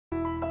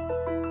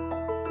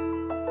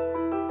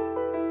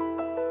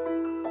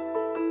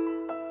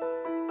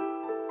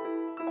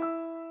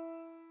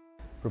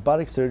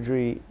Robotic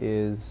surgery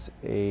is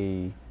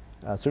a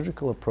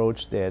surgical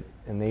approach that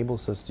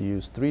enables us to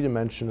use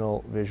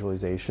three-dimensional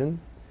visualization,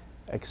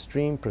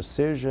 extreme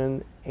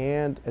precision,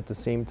 and at the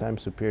same time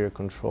superior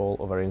control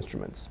of our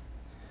instruments.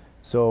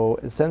 So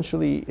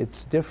essentially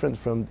it's different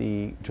from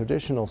the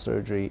traditional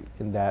surgery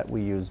in that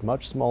we use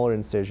much smaller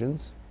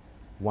incisions,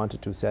 1 to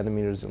 2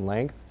 centimeters in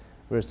length,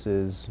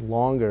 versus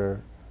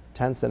longer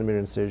 10 centimeter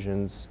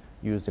incisions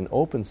used in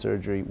open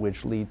surgery,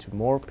 which lead to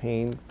more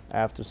pain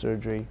after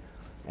surgery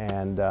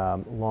and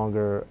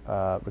longer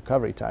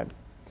recovery time.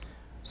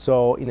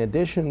 So in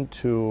addition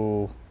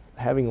to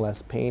having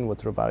less pain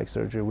with robotic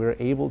surgery, we're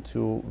able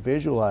to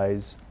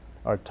visualize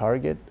our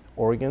target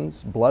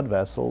organs, blood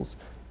vessels,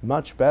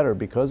 much better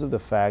because of the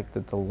fact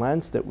that the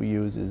lens that we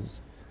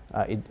use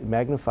it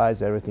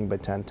magnifies everything by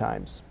 10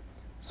 times.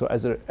 So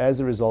as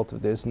a result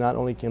of this, not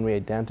only can we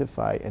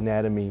identify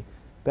anatomy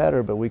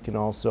better, but we can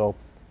also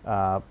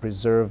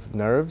preserve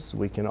nerves,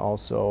 we can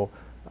also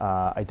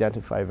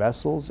identify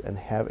vessels and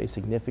have a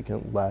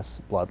significant less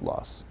blood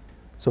loss.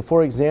 So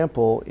for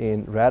example,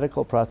 in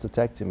radical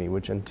prostatectomy,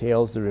 which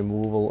entails the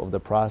removal of the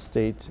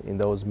prostate in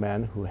those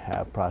men who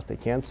have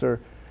prostate cancer,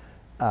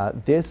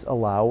 this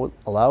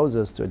allows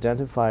us to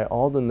identify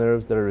all the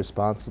nerves that are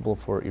responsible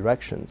for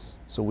erections,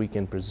 so we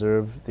can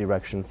preserve the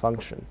erection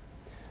function.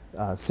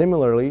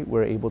 Similarly,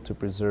 we're able to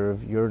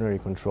preserve urinary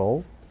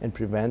control and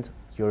prevent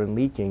urine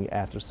leaking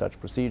after such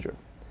procedure.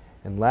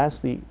 And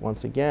lastly,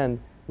 once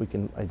again, we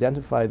can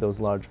identify those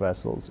large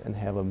vessels and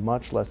have a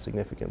much less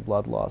significant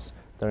blood loss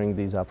during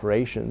these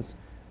operations,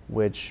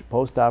 which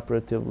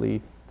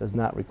post-operatively does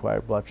not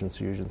require blood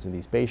transfusions in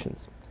these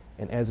patients.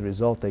 And as a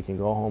result, they can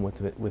go home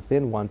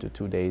within 1 to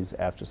 2 days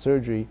after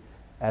surgery,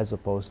 as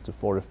opposed to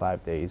 4 to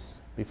 5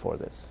 days before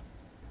this.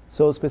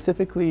 So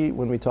specifically,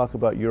 when we talk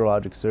about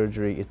urologic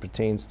surgery, it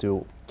pertains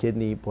to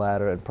kidney,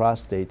 bladder, and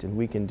prostate, and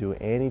we can do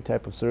any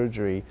type of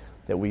surgery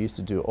that we used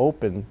to do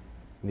open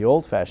in the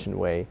old-fashioned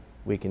way.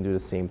 We can do the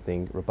same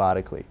thing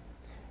robotically.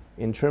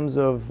 In terms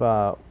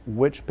of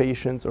which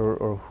patients or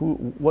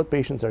what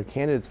patients are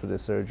candidates for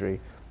this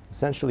surgery,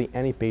 essentially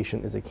any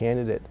patient is a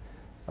candidate.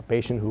 A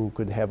patient who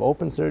could have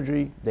open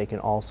surgery, they can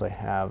also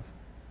have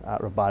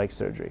robotic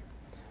surgery.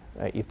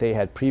 If they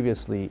had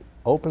previously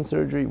open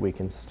surgery, we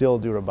can still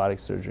do robotic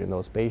surgery in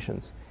those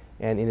patients.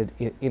 And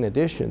in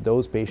addition,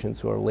 those patients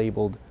who are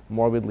labeled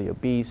morbidly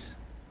obese,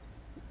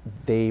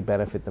 they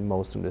benefit the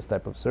most from this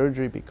type of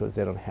surgery because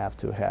they don't have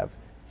to have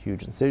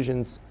huge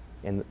incisions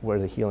and where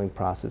the healing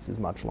process is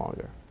much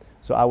longer.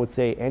 So I would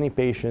say any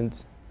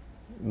patient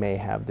may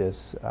have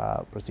this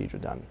procedure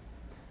done.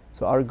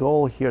 So our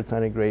goal here at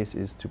Sinai-Grace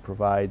is to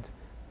provide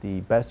the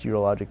best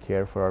urologic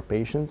care for our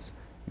patients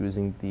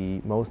using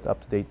the most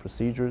up-to-date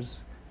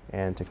procedures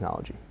and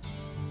technology.